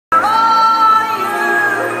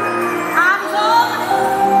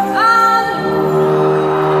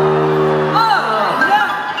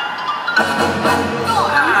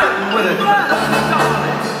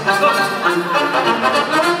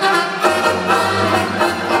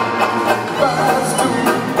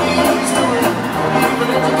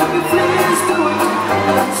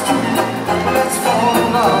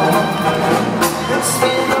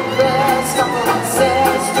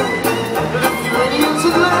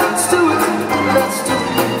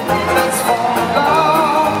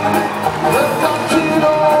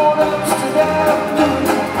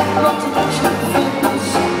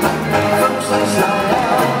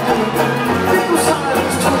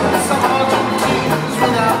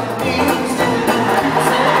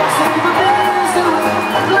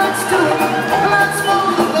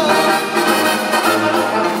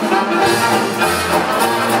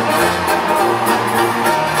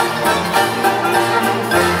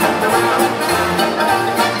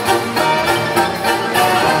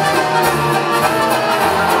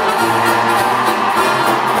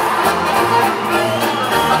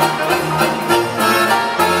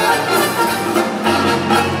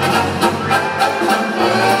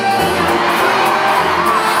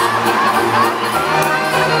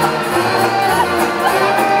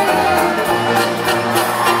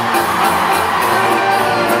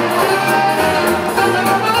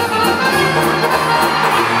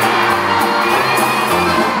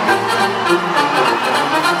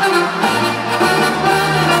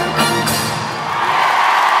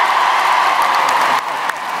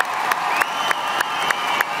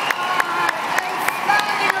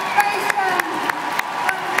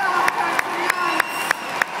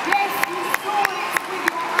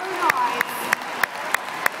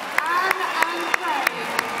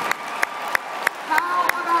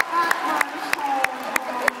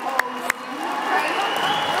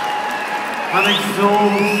I'm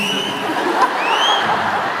exhausted.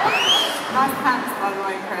 Nice pants, by the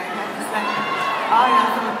way, Craig. I have to say. Oh,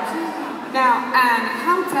 yeah. Now, Anne,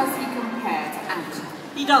 how does he compare to Angela?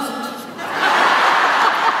 He doesn't.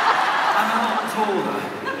 I'm a lot taller.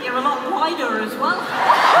 You're a lot wider as well. 3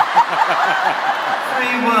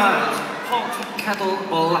 words. Hot kettle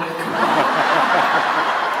black.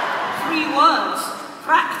 3 words.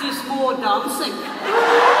 Practice more dancing.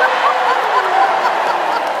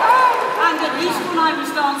 And at least when I was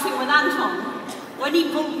dancing with Anton, when he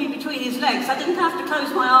pulled me between his legs, I didn't have to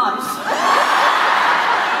close my eyes.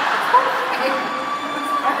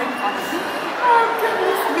 Oh,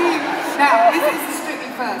 goodness me. Now, this is the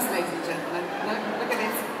Strictly First, ladies and gentlemen. Look at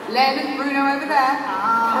this. Len and Bruno over there.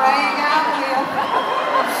 Craig out here.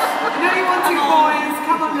 You know you want to, boys.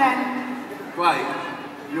 Come on, Len. Craig,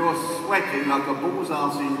 you're sweating like a bull's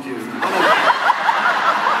arse in June.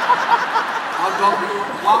 I've got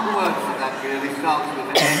one word for that, really. It starts with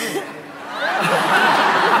an S.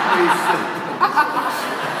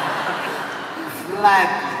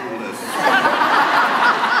 Fabulous.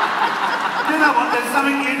 You know what? There's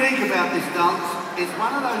something unique about this dance. It's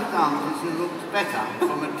one of those dances that looks better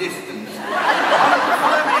from a distance. The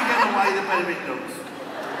further you get away, the better it looks.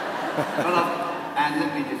 And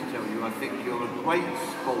let me just tell you, I think you're a great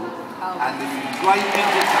sport, and this is great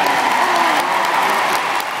entertainment.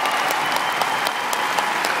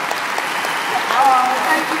 Oh,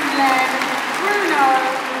 thank you, Len. Bruno.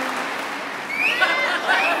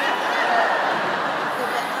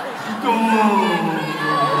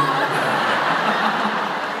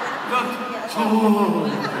 That tour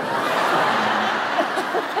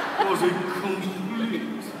was a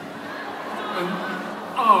complete and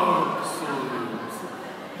absolute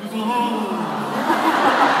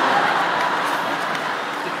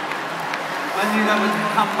I knew that would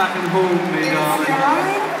come back and haunt me, darling. It's your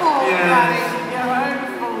own fault, yes. darling. Your own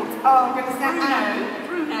fault. Oh, goodness.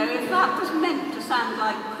 Bruno, if that was meant to sound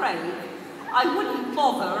like Craig, I wouldn't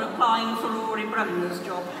bother applying for Rory Bremner's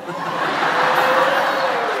job.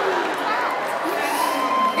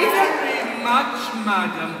 Very much,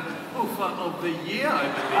 madam. Offer of the year, I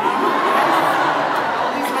believe.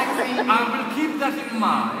 I will keep that in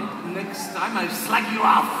mind. Next time I'll slag you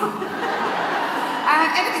off.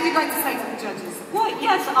 And anything you're going to say to the judges? Why,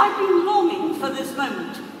 yes, I've been longing for this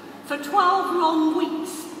moment. For 12 long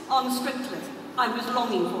weeks on Strictly, I was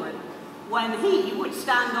longing for it. When he would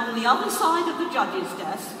stand on the other side of the judge's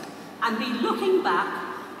desk and be looking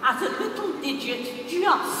back at a little digit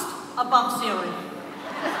just above 0.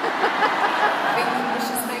 I think the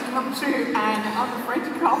wishes may come true, and I'm afraid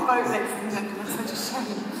you can't vote, ladies and gentlemen. Such a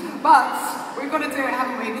shame. But we've got to do it,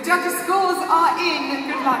 haven't we? The judges' scores are in.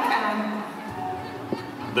 Good luck, Anne.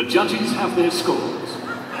 The judges have their scores.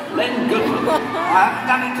 Len, good luck. I haven't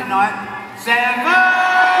done it tonight. 7!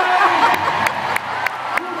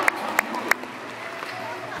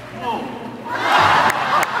 Oh.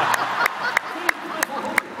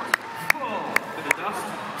 4. Bit of dust.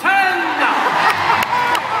 10!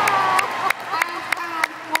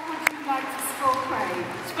 What would you like to score, Craig?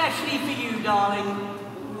 Especially for you, darling.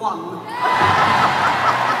 1.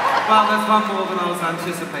 Well, that's one more than I was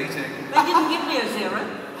anticipating. They didn't give me a 0.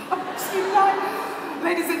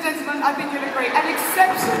 Ladies and gentlemen, I think you'll agree. An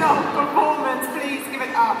exceptional performance. Please give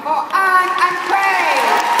it up for Anne and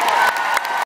Craig.